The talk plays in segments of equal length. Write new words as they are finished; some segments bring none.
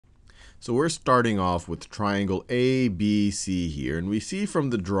So we're starting off with triangle ABC here, and we see from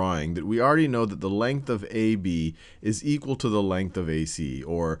the drawing that we already know that the length of AB is equal to the length of AC,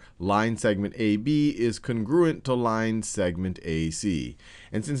 or line segment AB is congruent to line segment AC.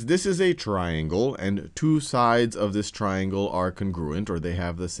 And since this is a triangle and two sides of this triangle are congruent, or they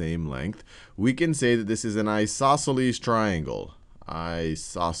have the same length, we can say that this is an isosceles triangle.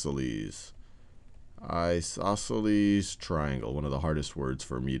 Isosceles triangle, one of the hardest words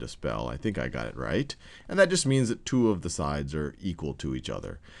for me to spell. I think I got it right. And that just means that two of the sides are equal to each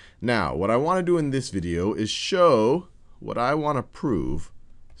other. Now, what I want to do in this video is show what I want to prove.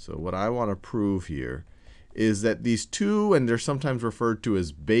 So what I want to prove here is that these two, and they're sometimes referred to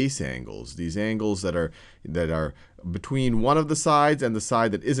as base angles, these angles that are between one of the sides and the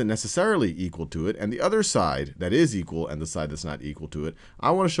side that isn't necessarily equal to it, and the other side that is equal and the side that's not equal to it,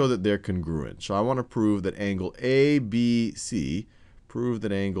 I want to show that they're congruent. So I want to prove that angle ABC,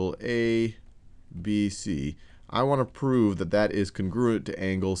 I want to prove that that is congruent to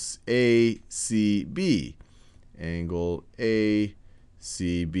angle ACB. Angle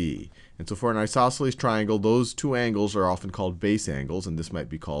ACB. And so for an isosceles triangle, those two angles are often called base angles, and this might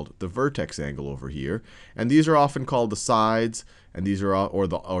be called the vertex angle over here. And these are often called the sides, and these are or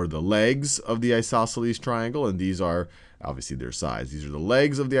the legs of the isosceles triangle, and these are obviously their sides. These are the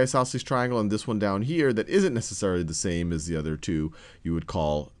legs of the isosceles triangle, and this one down here that isn't necessarily the same as the other two, you would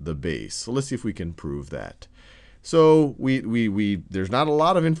call the base. So let's see if we can prove that. So there's not a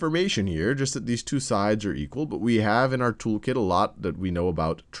lot of information here, just that these two sides are equal, but we have in our toolkit a lot that we know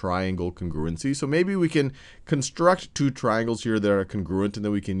about triangle congruency. So maybe we can construct two triangles here that are congruent, and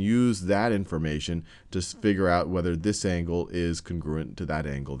then we can use that information to figure out whether this angle is congruent to that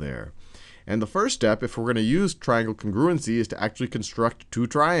angle there. And the first step, if we're going to use triangle congruency, is to actually construct two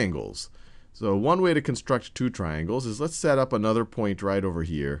triangles. So one way to construct two triangles is let's set up another point right over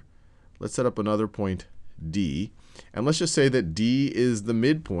here. Let's set up another point D. And let's just say that D is the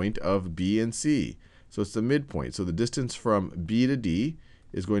midpoint of B and C. So it's the midpoint. So the distance from B to D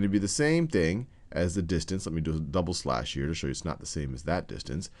is going to be the same thing as the distance. Let me do a double slash here to show you it's not the same as that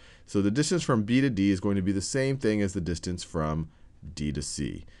distance. So the distance from B to D is going to be the same thing as the distance from D to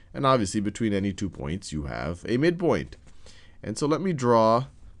C. And obviously, between any 2 points, you have a midpoint. And so let me draw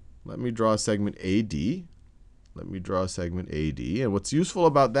a segment AD. And what's useful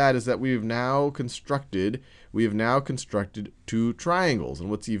about that is that we have now constructed two triangles. And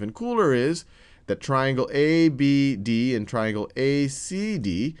what's even cooler is that triangle ABD and triangle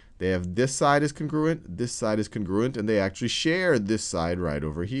ACD, they have this side is congruent, and they actually share this side right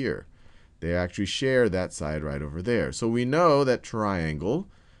over here. They actually share that side right over there. So we know that triangle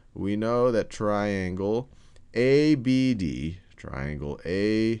ABD,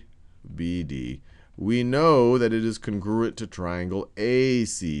 we know that it is congruent to triangle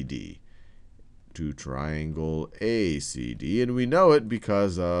ACD, and we know it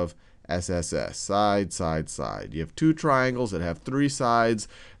because of SSS, side, side, side. You have two triangles that have three sides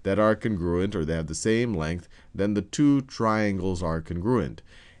that are congruent, or they have the same length, then the two triangles are congruent.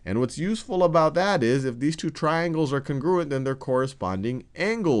 And what's useful about that is if these two triangles are congruent, then their corresponding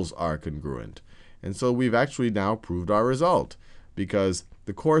angles are congruent. And so we've actually now proved our result, because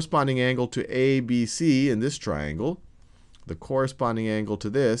the corresponding angle to ABC in this triangle, the corresponding angle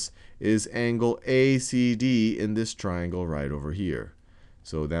to this is angle ACD in this triangle right over here.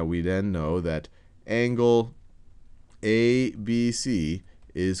 So that we then know that angle ABC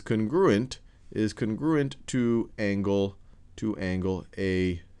is congruent to angle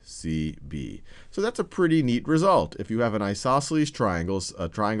ACB. So that's a pretty neat result. If you have an isosceles triangle, a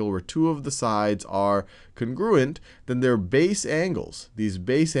triangle where two of the sides are congruent, then their base angles, these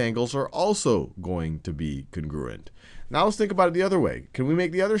base angles are also going to be congruent. Now let's think about it the other way. Can we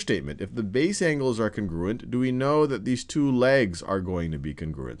make the other statement? If the base angles are congruent, do we know that these two legs are going to be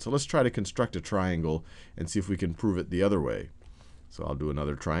congruent? So let's try to construct a triangle and see if we can prove it the other way. So I'll do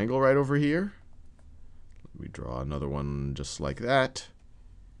another triangle right over here. We draw another one just like that.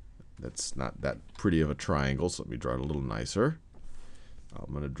 That's not that pretty of a triangle, so let me draw it a little nicer.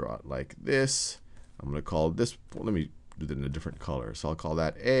 I'm going to draw it like this. I'm going to call this, well, let me do that in a different color. So I'll call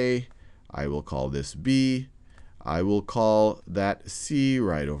that A. I will call this B. I will call that C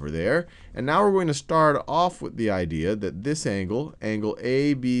right over there. And now we're going to start off with the idea that this angle, angle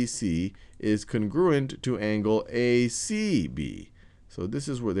ABC, is congruent to angle ACB. So this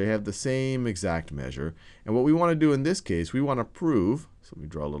is where they have the same exact measure. And what we want to do in this case, we want to prove, so let me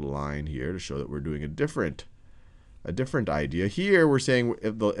draw a little line here to show that we're doing a different idea. Here we're saying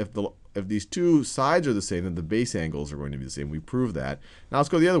if these two sides are the same, then the base angles are going to be the same. We prove that. Now let's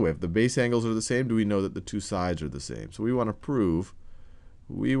go the other way. If the base angles are the same, do we know that the two sides are the same? So we want to prove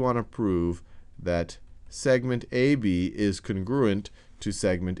that segment AB is congruent to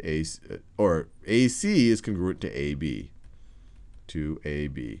segment AC, or AC is congruent to AB.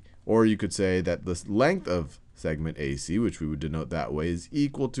 Or you could say that the length of segment AC, which we would denote that way, is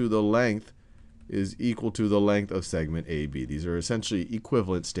equal to the length of segment AB. These are essentially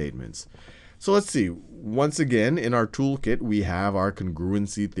equivalent statements. So let's see. Once again, in our toolkit, we have our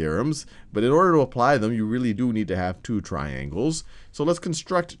congruency theorems. But in order to apply them, you really do need to have two triangles. So let's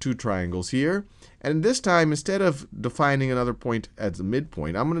construct two triangles here. And this time, instead of defining another point as a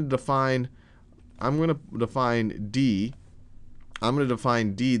midpoint, I'm going to define D. I'm going to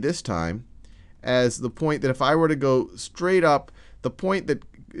define D this time as the point that if I were to go straight up, the point that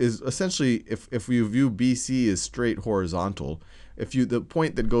is essentially, if we view BC as straight horizontal, the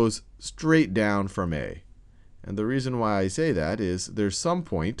point that goes straight down from A. And the reason why I say that is there's some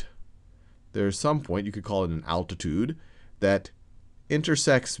point, you could call it an altitude, that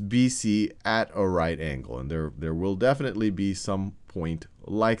intersects BC at a right angle. And there will definitely be some point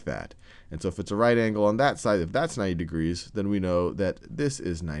like that. And so if it's a right angle on that side, if that's 90 degrees, then we know that this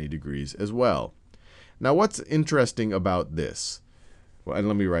is 90 degrees as well. Now what's interesting about this? Well, and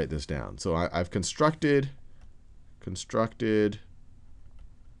let me write this down. So I've constructed AD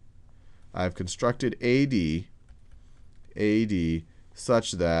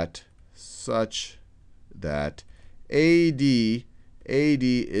such that AD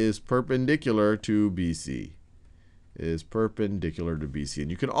is perpendicular to BC. And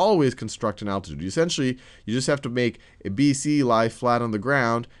you can always construct an altitude. Essentially, you just have to make a BC lie flat on the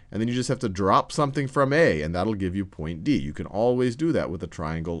ground, and then you just have to drop something from A, and that'll give you point D. You can always do that with a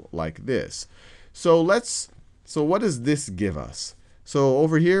triangle like this. So what does this give us? So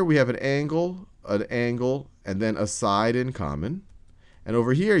over here we have an angle, and then a side in common. And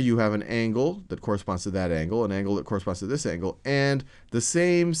over here you have an angle that corresponds to that angle, an angle that corresponds to this angle, and the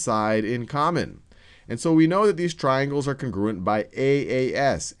same side in common. And so we know that these triangles are congruent by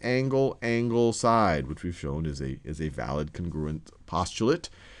AAS, angle, angle, side, which we've shown is a valid congruent postulate.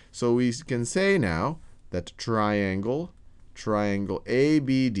 So we can say now that triangle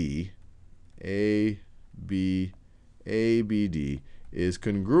ABD is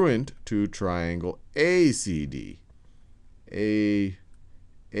congruent to triangle ACD. And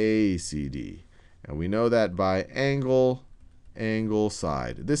we know that by angle, angle,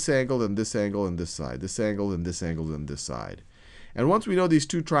 side. This angle, and this angle, and this side. This angle, and this angle, and this side. And once we know these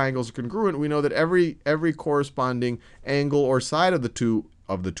two triangles are congruent, we know that every corresponding angle or side of the two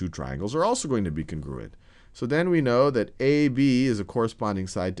triangles are also going to be congruent. So then we know that AB is a corresponding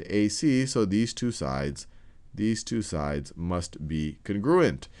side to AC, so these two sides must be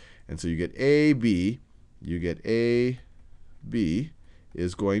congruent. And so you get AB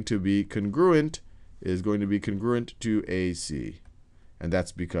is going to be congruent to AC. And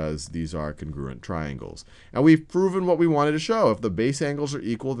that's because these are congruent triangles. And we've proven what we wanted to show. If the base angles are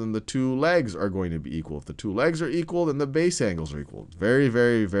equal, then the two legs are going to be equal. If the two legs are equal, then the base angles are equal. Very,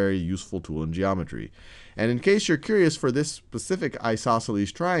 very, very useful tool in geometry. And in case you're curious, for this specific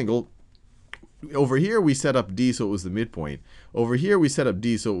isosceles triangle, over here we set up D so it was the midpoint. Over here we set up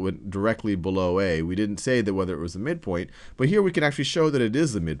D so it went directly below A. We didn't say that whether it was the midpoint, but here we can actually show that it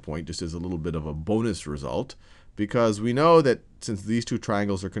is the midpoint, just as a little bit of a bonus result, because we know that since these two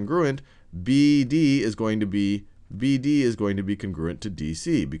triangles are congruent, BD is going to be congruent to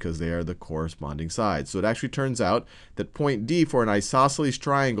DC because they are the corresponding sides. So it actually turns out that point D for an isosceles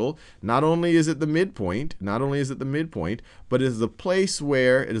triangle, not only is it the midpoint, but it is the place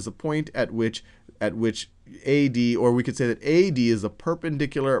where it is a point at which AD, or we could say that AD is a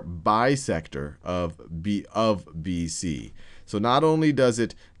perpendicular bisector of BC. So not only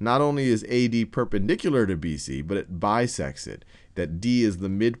is AD perpendicular to BC, but it bisects it, that D is the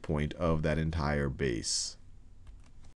midpoint of that entire base.